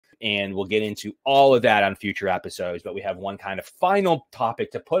and we'll get into all of that on future episodes. But we have one kind of final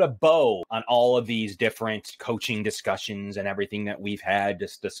topic to put a bow on all of these different coaching discussions and everything that we've had to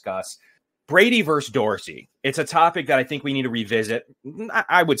discuss. Brady versus Dorsey. It's a topic that I think we need to revisit.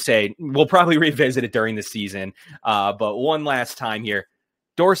 I would say we'll probably revisit it during the season. But one last time here.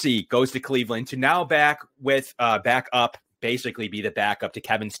 Dorsey goes to Cleveland to now back the backup to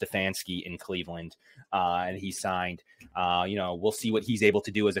Kevin Stefanski in Cleveland. And he signed. We'll see what he's able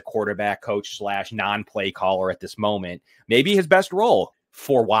to do as a quarterback coach / non-play caller at this moment. Maybe his best role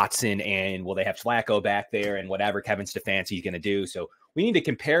for Watson, and will they have Flacco back there and whatever Kevin Stefanski is going to do. So we need to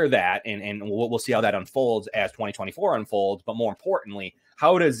compare that, and we'll see how that unfolds as 2024 unfolds. But more importantly,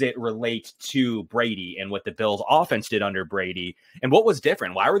 how does it relate to Brady and what the Bills offense did under Brady, and what was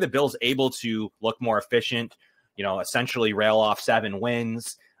different? Why were the Bills able to look more efficient, essentially rail off 7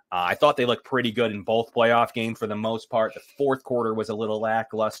 wins? I thought they looked pretty good in both playoff games for the most part. The fourth quarter was a little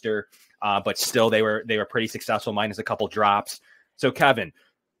lackluster, but still they were pretty successful, minus a couple drops. So Kevin,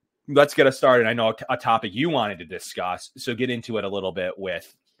 let's get us started. I know a topic you wanted to discuss, so get into it a little bit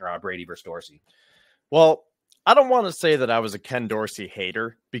with Brady versus Dorsey. Well, I don't want to say that I was a Ken Dorsey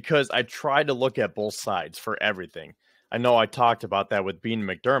hater, because I tried to look at both sides for everything. I know I talked about that with Bean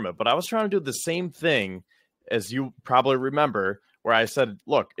McDermott, but I was trying to do the same thing, as you probably remember, where I said,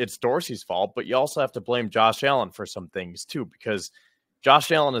 look, it's Dorsey's fault, but you also have to blame Josh Allen for some things too, because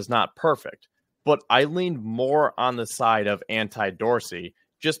Josh Allen is not perfect. But I leaned more on the side of anti-Dorsey,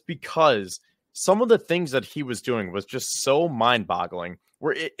 just because some of the things that he was doing was just so mind-boggling,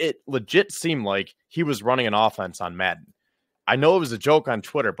 where it legit seemed like he was running an offense on Madden. I know it was a joke on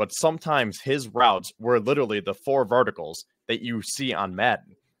Twitter, but sometimes his routes were literally the 4 verticals that you see on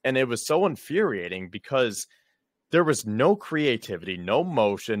Madden. And it was so infuriating because there was no creativity, no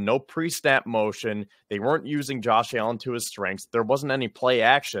motion, no pre-snap motion. They weren't using Josh Allen to his strengths. There wasn't any play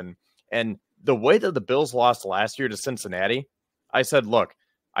action. And the way that the Bills lost last year to Cincinnati, I said, look,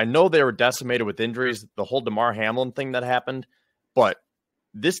 I know they were decimated with injuries, the whole DeMar Hamlin thing that happened, but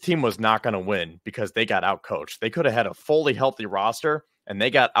this team was not going to win because they got outcoached. They could have had a fully healthy roster, and they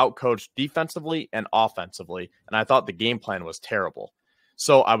got outcoached defensively and offensively, and I thought the game plan was terrible.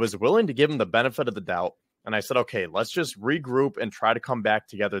 So I was willing to give them the benefit of the doubt, and I said, okay, let's just regroup and try to come back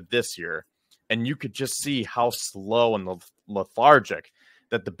together this year. And you could just see how slow and lethargic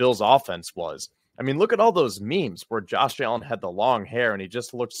that the Bills offense was. I mean, look at all those memes where Josh Allen had the long hair and he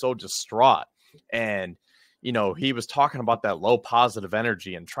just looked so distraught. And, he was talking about that low positive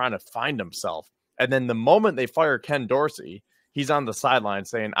energy and trying to find himself. And then the moment they fire Ken Dorsey, he's on the sideline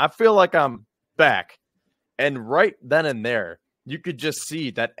saying, I feel like I'm back. And right then and there, you could just see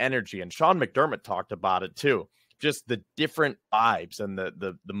that energy. And Sean McDermott talked about it too. Just the different vibes and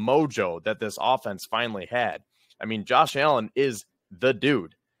the mojo that this offense finally had. I mean, Josh Allen is the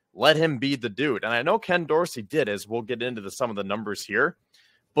dude. Let him be the dude. And I know Ken Dorsey did, as we'll get into some of the numbers here,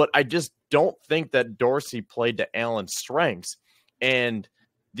 but I just don't think that Dorsey played to Allen's strengths. And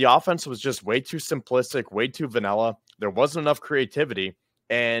the offense was just way too simplistic, way too vanilla. There wasn't enough creativity.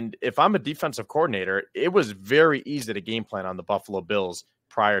 And if I'm a defensive coordinator, it was very easy to game plan on the Buffalo Bills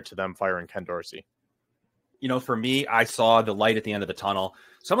prior to them firing Ken Dorsey. For me, I saw the light at the end of the tunnel.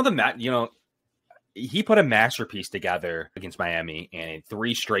 Some of the, he put a masterpiece together against Miami and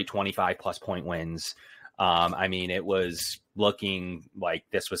 3 straight 25-plus point wins. It was looking like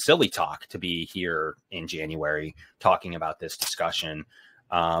this was silly talk to be here in January talking about this discussion.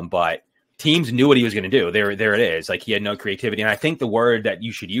 But teams knew what he was going to do. There it is. Like, he had no creativity. And I think the word that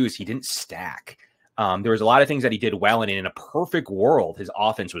you should use, he didn't stack. There was a lot of things that he did well, and in a perfect world, his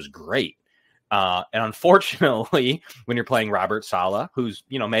offense was great. And unfortunately, when you're playing Robert Saleh, who's,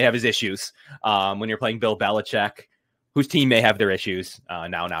 may have his issues, when you're playing Bill Belichick, whose team may have their issues,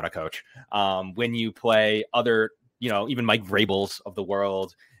 now not a coach, when you play other, even Mike Vrabels of the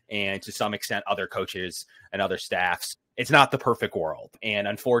world, and to some extent other coaches and other staffs, it's not the perfect world. And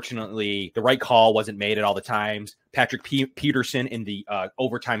unfortunately, the right call wasn't made at all the times. Patrick Peterson in the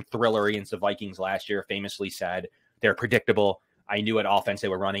overtime thriller against the Vikings last year famously said, they're predictable. I knew what offense they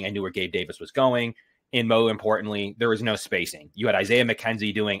were running. I knew where Gabe Davis was going. And more importantly, there was no spacing. You had Isaiah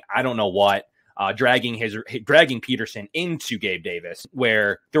McKenzie doing, I don't know what, dragging Peterson into Gabe Davis,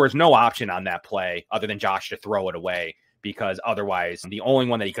 where there was no option on that play other than Josh to throw it away, because otherwise the only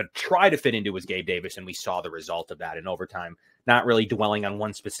one that he could try to fit into was Gabe Davis. And we saw the result of that in overtime. Not really dwelling on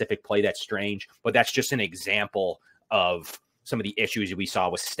one specific play that's strange, but that's just an example of some of the issues we saw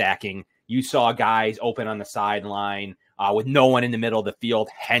with stacking. You saw guys open on the sideline with no one in the middle of the field,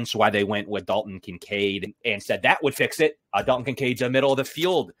 hence why they went with Dalton Kincaid and said that would fix it. Dalton Kincaid's a middle of the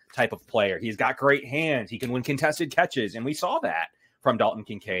field type of player. He's got great hands. He can win contested catches, and we saw that. from Dalton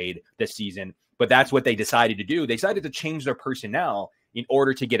Kincaid this season, but that's what they decided to do. They decided to change their personnel in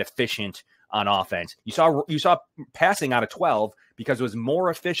order to get efficient on offense. You saw passing out of 12 because it was more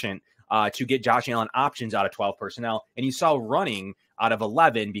efficient to get Josh Allen options out of 12 personnel, and you saw running out of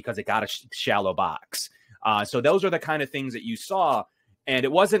 11 because it got a shallow box. So those are the kind of things that you saw, and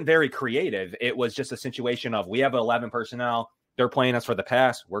it wasn't very creative. It was just a situation of, we have 11 personnel. They're playing us for the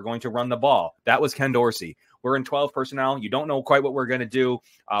pass. We're going to run the ball. That was Ken Dorsey. We're in 12 personnel. You don't know quite what we're going to do.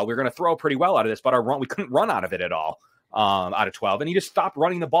 We're going to throw pretty well out of this, but we couldn't run out of it at all. Out of 12, and he just stopped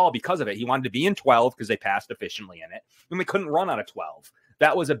running the ball because of it. He wanted to be in 12 because they passed efficiently in it, and they couldn't run out of 12.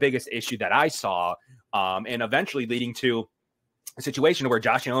 That was the biggest issue that I saw, and eventually leading to a situation where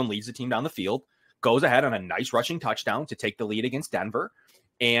Josh Allen leads the team down the field, goes ahead on a nice rushing touchdown to take the lead against Denver.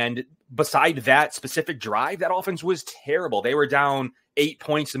 And beside that specific drive, that offense was terrible. They were down 8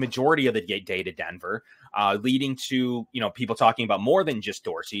 points the majority of the day to Denver, leading to, people talking about more than just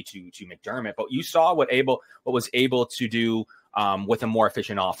Dorsey to McDermott. But you saw what was able to do with a more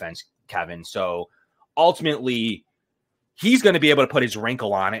efficient offense, Kevin. So ultimately, he's going to be able to put his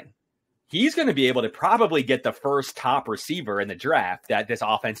wrinkle on it. He's going to be able to probably get the first top receiver in the draft that this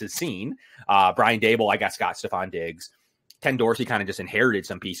offense has seen. Brian Dable, I guess, got Stephon Diggs. Ken Dorsey kind of just inherited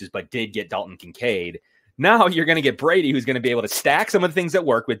some pieces, but did get Dalton Kincaid. Now you're going to get Brady, who's going to be able to stack some of the things that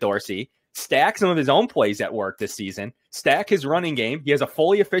work with Dorsey, stack some of his own plays that work this season, stack his running game. He has a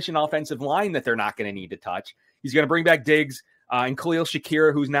fully efficient offensive line that they're not going to need to touch. He's going to bring back Diggs and Khalil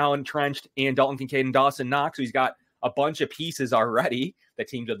Shakir, who's now entrenched, and Dalton Kincaid and Dawson Knox. So he's got a bunch of pieces already that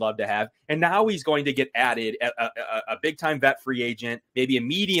teams would love to have. And now he's going to get added a big-time vet free agent, maybe a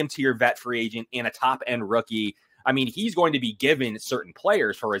medium-tier vet free agent, and a top-end rookie. I mean, he's going to be given certain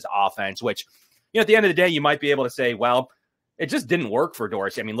players for his offense, which, at the end of the day, you might be able to say, well, it just didn't work for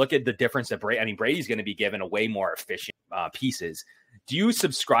Dorsey. I mean, look at the difference that Brady's going to be given a way more efficient pieces. Do you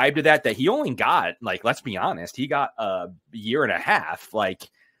subscribe to that he only got, let's be honest, he got a year and a half.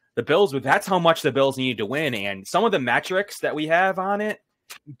 The Bills, that's how much the Bills needed to win. And some of the metrics that we have on it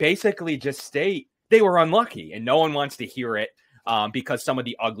basically just state they were unlucky, and no one wants to hear it because some of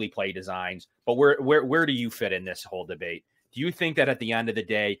the ugly play designs. But where do you fit in this whole debate? Do you think that at the end of the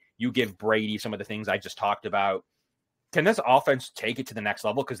day, you give Brady some of the things I just talked about? Can this offense take it to the next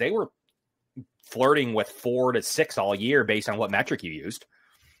level? Because they were flirting with 4 to 6 all year based on what metric you used.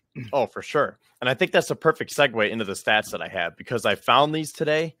 Oh, for sure. And I think that's a perfect segue into the stats that I have, because I found these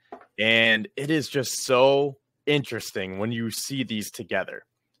today, and it is just so interesting when you see these together.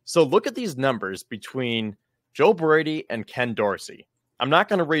 So look at these numbers between Joe Brady and Ken Dorsey. I'm not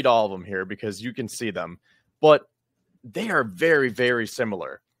going to read all of them here because you can see them, but they are very, very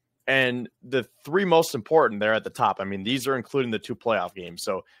similar. And the three most important, they're at the top. I mean, these are including the 2 playoff games.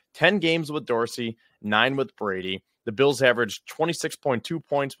 So 10 games with Dorsey, 9 with Brady. The Bills averaged 26.2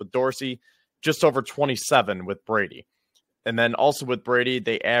 points with Dorsey, just over 27 with Brady. And then also with Brady,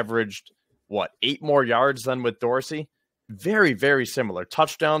 they averaged, 8 more yards than with Dorsey? Very, very similar.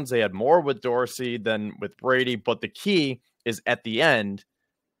 Touchdowns, they had more with Dorsey than with Brady. But the key is at the end,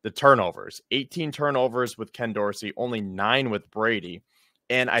 the turnovers. 18 turnovers with Ken Dorsey, only 9 with Brady.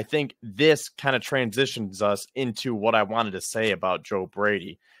 And I think this kind of transitions us into what I wanted to say about Joe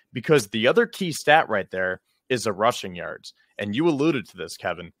Brady, because the other key stat right there is the rushing yards. And you alluded to this,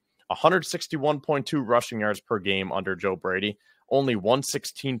 Kevin. 161.2 rushing yards per game under Joe Brady, only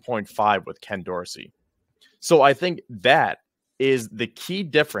 116.5 with Ken Dorsey. So I think that is the key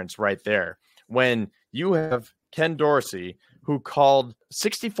difference right there. When you have Ken Dorsey, who called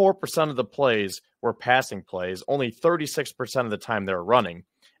 64% of the plays were passing plays, only 36% of the time they were running.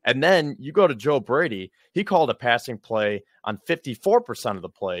 And then you go to Joe Brady, he called a passing play on 54% of the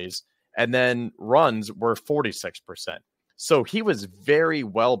plays, and then runs were 46%. So he was very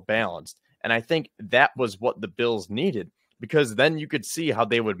well balanced. And I think that was what the Bills needed, because then you could see how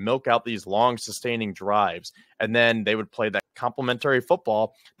they would milk out these long sustaining drives, and then they would play that complementary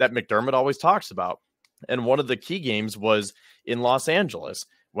football that McDermott always talks about. And one of the key games was in Los Angeles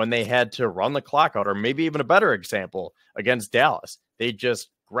when they had to run the clock out, or maybe even a better example against Dallas. They just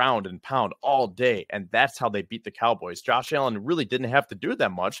ground and pound all day, and that's how they beat the Cowboys. Josh Allen really didn't have to do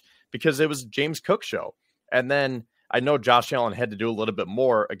that much because it was James Cook show. And then I know Josh Allen had to do a little bit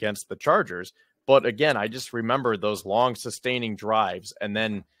more against the Chargers, but again, I just remember those long sustaining drives, and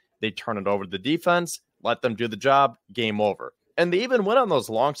then they turn it over to the defense, let them do the job, game over. And they even went on those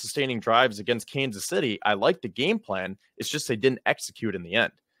long sustaining drives against Kansas City. I like the game plan. It's just they didn't execute in the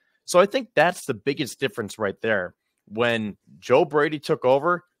end. So I think that's the biggest difference right there. When Joe Brady took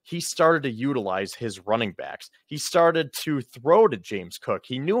over, he started to utilize his running backs. He started to throw to James Cook.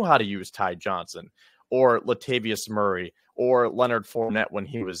 He knew how to use Ty Johnson. or Latavius Murray or Leonard Fournette when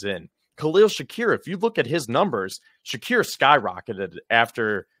he was in. Khalil Shakir, if you look at his numbers, Shakir skyrocketed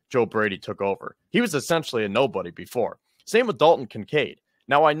after Joe Brady took over. He was essentially a nobody before. Same with Dalton Kincaid.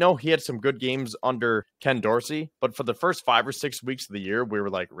 Now, I know he had some good games under Ken Dorsey, but for the first 5 or 6 weeks of the year, we were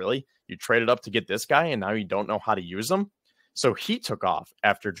like, really? You traded up to get this guy and now you don't know how to use him? So he took off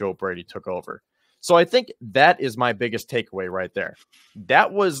after Joe Brady took over. So I think that is my biggest takeaway right there.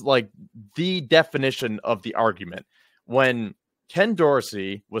 That was like the definition of the argument. When Ken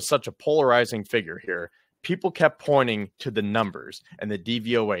Dorsey was such a polarizing figure here, people kept pointing to the numbers and the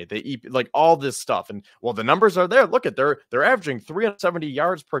DVOA, the EP, like all this stuff. And well, the numbers are there. Look at they're averaging 370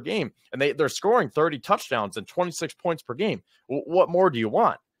 yards per game and they're scoring 30 touchdowns and 26 points per game. What more do you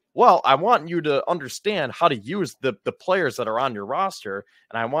want? Well, I want you to understand how to use the players that are on your roster,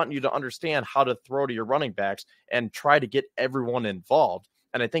 and I want you to understand how to throw to your running backs and try to get everyone involved.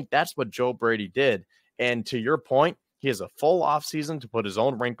 And I think that's what Joe Brady did. And to your point, he has a full offseason to put his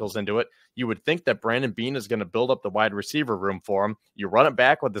own wrinkles into it. You would think that Brandon Beane is going to build up the wide receiver room for him. You run it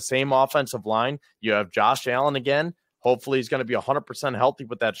back with the same offensive line. You have Josh Allen again. Hopefully he's going to be 100% healthy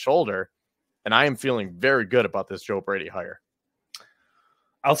with that shoulder. And I am feeling very good about this Joe Brady hire.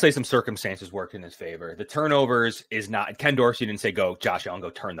 I'll say some circumstances worked in his favor. The turnovers is not, Ken Dorsey didn't say, go, Josh Allen, go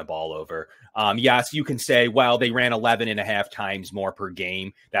turn the ball over. Yes, you can say, well, they ran 11 and a half times more per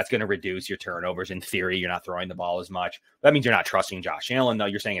game. That's going to reduce your turnovers. In theory, you're not throwing the ball as much. That means you're not trusting Josh Allen, though.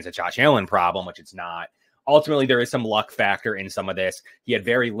 You're saying it's a Josh Allen problem, which it's not. Ultimately, there is some luck factor in some of this. He had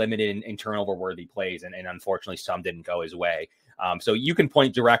very limited in turnover-worthy plays, and unfortunately, some didn't go his way. So you can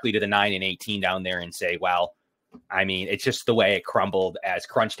point directly to the 9 and 18 down there and say, well, I mean, it's just the way it crumbled as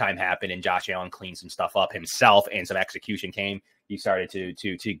crunch time happened and Josh Allen cleaned some stuff up himself and some execution came. He started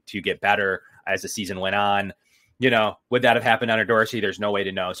to get better as the season went on. You know, would that have happened under Dorsey? There's no way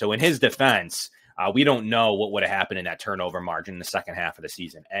to know. So in his defense, we don't know what would have happened in that turnover margin in the second half of the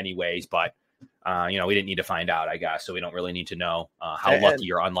season anyways, but we didn't need to find out, I guess. So we don't really need to know how lucky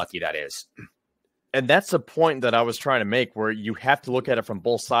or unlucky that is. And that's the point that I was trying to make, where you have to look at it from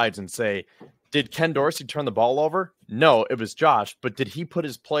both sides and say, did Ken Dorsey turn the ball over? No, it was Josh. But did he put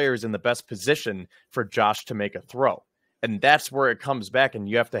his players in the best position for Josh to make a throw? And that's where it comes back. And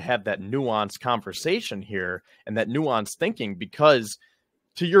you have to have that nuanced conversation here and that nuanced thinking, because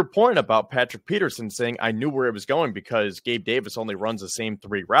to your point about Patrick Peterson saying, I knew where it was going because Gabe Davis only runs the same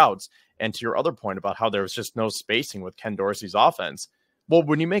 3 routes. And to your other point about how there was just no spacing with Ken Dorsey's offense. Well,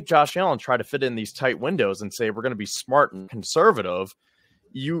 when you make Josh Allen try to fit in these tight windows and say, we're going to be smart and conservative,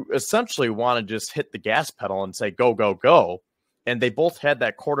 you essentially want to just hit the gas pedal and say, go, go, go. And they both had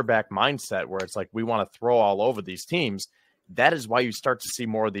that quarterback mindset where it's like, we want to throw all over these teams. That is why you start to see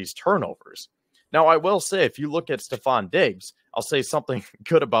more of these turnovers. Now, I will say, if you look at Stephon Diggs, I'll say something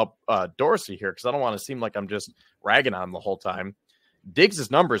good about Dorsey here, because I don't want to seem like I'm just ragging on him the whole time.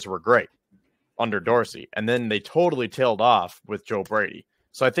 Diggs' numbers were great under Dorsey, and then they totally tailed off with Joe Brady.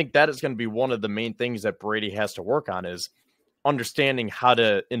 So I think that is going to be one of the main things that Brady has to work on, is understanding how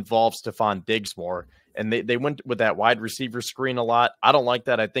to involve Stephon Diggs more. And they went with that wide receiver screen a lot. I don't like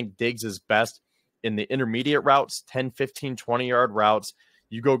that. I think Diggs is best in the intermediate routes, 10, 15, 20-yard routes.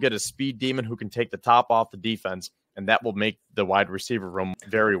 You go get a speed demon who can take the top off the defense, and that will make the wide receiver room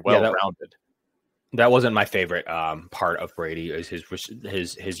very well-rounded. That wasn't my favorite part of Brady, is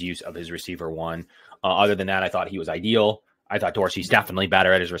his use of his receiver one. Other than that, I thought he was ideal. I thought Dorsey's definitely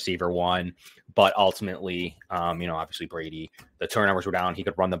better at his receiver one, but ultimately, obviously Brady, the turnovers were down. He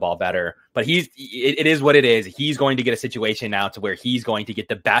could run the ball better, but it is what it is. He's going to get a situation now to where he's going to get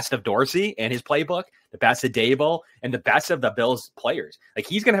the best of Dorsey and his playbook, the best of Dable, and the best of the Bills players. Like,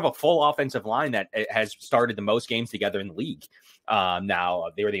 he's going to have a full offensive line that has started the most games together in the league. Now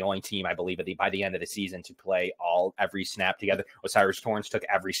they were the only team, I believe, by the end of the season to play every snap together. Osiris Torrance took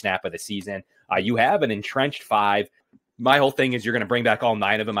every snap of the season. You have an entrenched 5. My whole thing is you're going to bring back all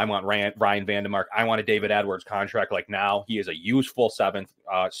 9 of them. I want Ryan Vandemark. I want a David Edwards contract like now. He is a useful 6th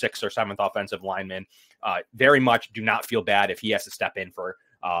or 7th offensive lineman. Very much do not feel bad if he has to step in for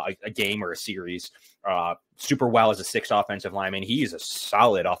a game or a series. Super well as a 6th offensive lineman. He is a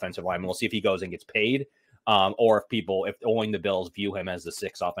solid offensive lineman. We'll see if he goes and gets paid, or if owning the Bills view him as the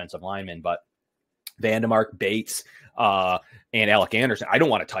 6th offensive lineman. But Vandemark, Bates, and Alec Anderson, I don't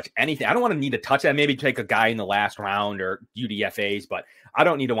want to touch anything. I don't want to need to touch that. Maybe take a guy in the last round or UDFAs, but I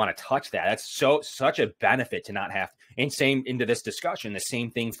don't need to want to touch that. That's such a benefit to not have. And same into this discussion, the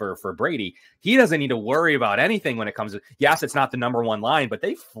same thing for Brady. He doesn't need to worry about anything when it comes to, yes, it's not the number 1 line, but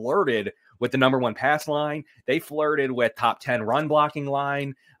they flirted with the number 1 pass line. They flirted with top 10 run blocking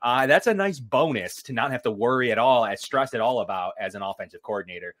line. That's a nice bonus to not have to worry at all, as stressed at all about as an offensive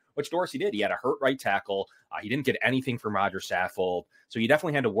coordinator, which Dorsey did. He had a hurt right tackle. He didn't get anything from Roger Saffold. So you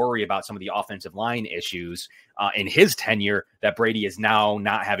definitely had to worry about some of the offensive line issues in his tenure that Brady is now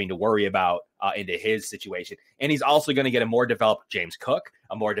not having to worry about into his situation. And he's also going to get a more developed James Cook,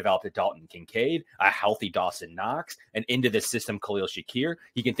 a more developed Dalton Kincaid, a healthy Dawson Knox, and into this system, Khalil Shakir.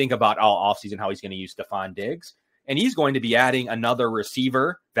 He can think about all offseason how he's going to use Stephon Diggs. And he's going to be adding another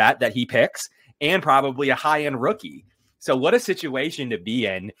receiver that he picks and probably a high-end rookie. So what a situation to be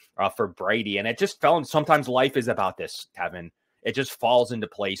in for Brady. And it just sometimes life is about this, Kevin. It just falls into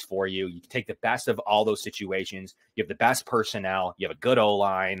place for you. You take the best of all those situations. You have the best personnel. You have a good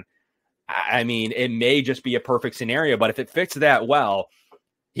O-line. I mean, it may just be a perfect scenario, but if it fits that well,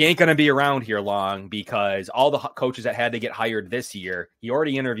 he ain't going to be around here long, because all the coaches that had to get hired this year, he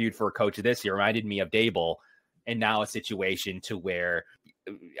already interviewed for a coach this year, reminded me of Dable. And now a situation to where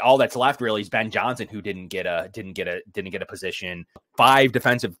all that's left really is Ben Johnson, who didn't get a position. 5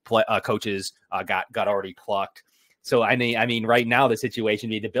 defensive coaches got already plucked. So I mean, right now the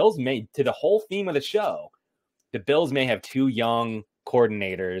situation the Bills may, to the whole theme of the show, the Bills may have 2 young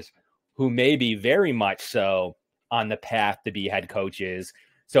coordinators who may be very much so on the path to be head coaches.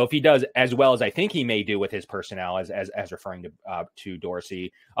 So if he does as well as I think he may do with his personnel, as referring to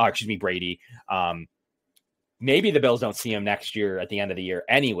Dorsey, Brady. Maybe the Bills don't see him next year at the end of the year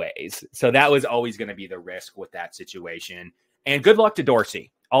anyways. So that was always going to be the risk with that situation. And good luck to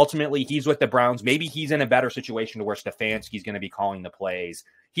Dorsey. Ultimately, he's with the Browns. Maybe he's in a better situation to where Stefanski's going to be calling the plays.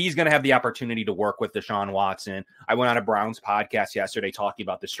 He's going to have the opportunity to work with Deshaun Watson. I went on a Browns podcast yesterday talking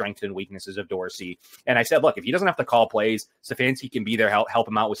about the strengths and weaknesses of Dorsey. And I said, look, if he doesn't have to call plays, Stefanski can be there, help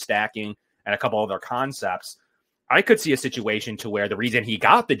him out with stacking and a couple other concepts. I could see a situation to where the reason he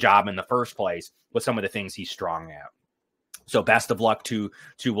got the job in the first place was some of the things he's strong at. So best of luck to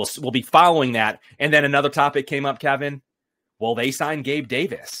we'll be following that. And then another topic came up, Kevin. Will they sign Gabe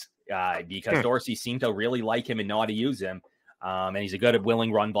Davis? Because Dorsey seemed to really like him and know how to use him. And he's a good,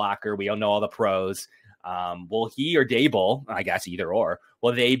 willing run blocker. We all know all the pros. Will he or Dable, I guess either or,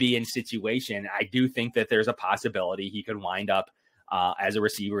 will they be in situation? I do think that there's a possibility he could wind up as a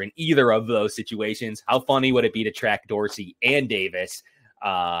receiver in either of those situations. How funny would it be to track Dorsey and Davis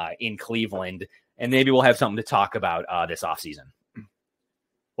in Cleveland? And maybe we'll have something to talk about this offseason.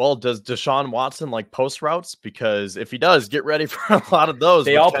 Well, does Deshaun Watson like post routes? Because if he does, get ready for a lot of those.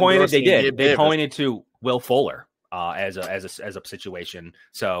 They all pointed. They did. They pointed to Will Fuller as a situation.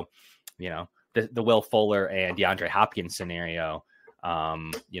 So, the Will Fuller and DeAndre Hopkins scenario.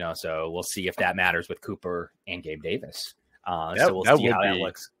 So we'll see if that matters with Cooper and Gabe Davis. So we'll see how that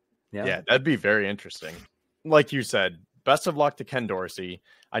looks. Yeah, that'd be very interesting. Like you said, best of luck to Ken Dorsey.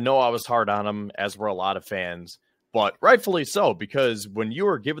 I know I was hard on him, as were a lot of fans, but rightfully so, because when you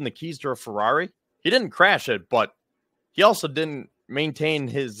were given the keys to a Ferrari, he didn't crash it, but he also didn't maintain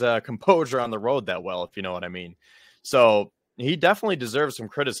his composure on the road that well, if you know what I mean. So he definitely deserves some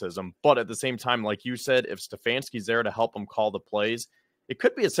criticism, but at the same time, like you said, if Stefanski's there to help him call the plays, it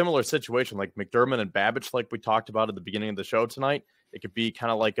could be a similar situation like McDermott and Babbage, like we talked about at the beginning of the show tonight. It could be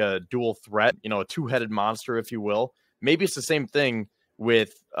kind of like a dual threat, a 2-headed monster, if you will. Maybe it's the same thing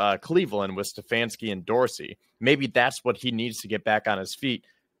with Cleveland with Stefanski and Dorsey. Maybe that's what he needs to get back on his feet.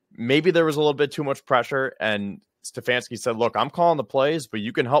 Maybe there was a little bit too much pressure, and Stefanski said, look, I'm calling the plays, but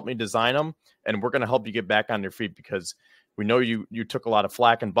you can help me design them, and we're going to help you get back on your feet, because we know you took a lot of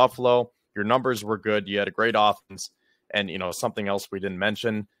flack in Buffalo. Your numbers were good. You had a great offense. And, something else we didn't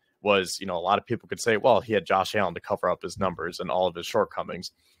mention was, a lot of people could say, well, he had Josh Allen to cover up his numbers and all of his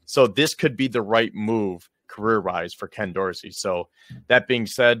shortcomings. So this could be the right move career-wise for Ken Dorsey. So that being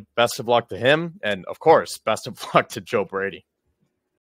said, best of luck to him. And, of course, best of luck to Joe Brady.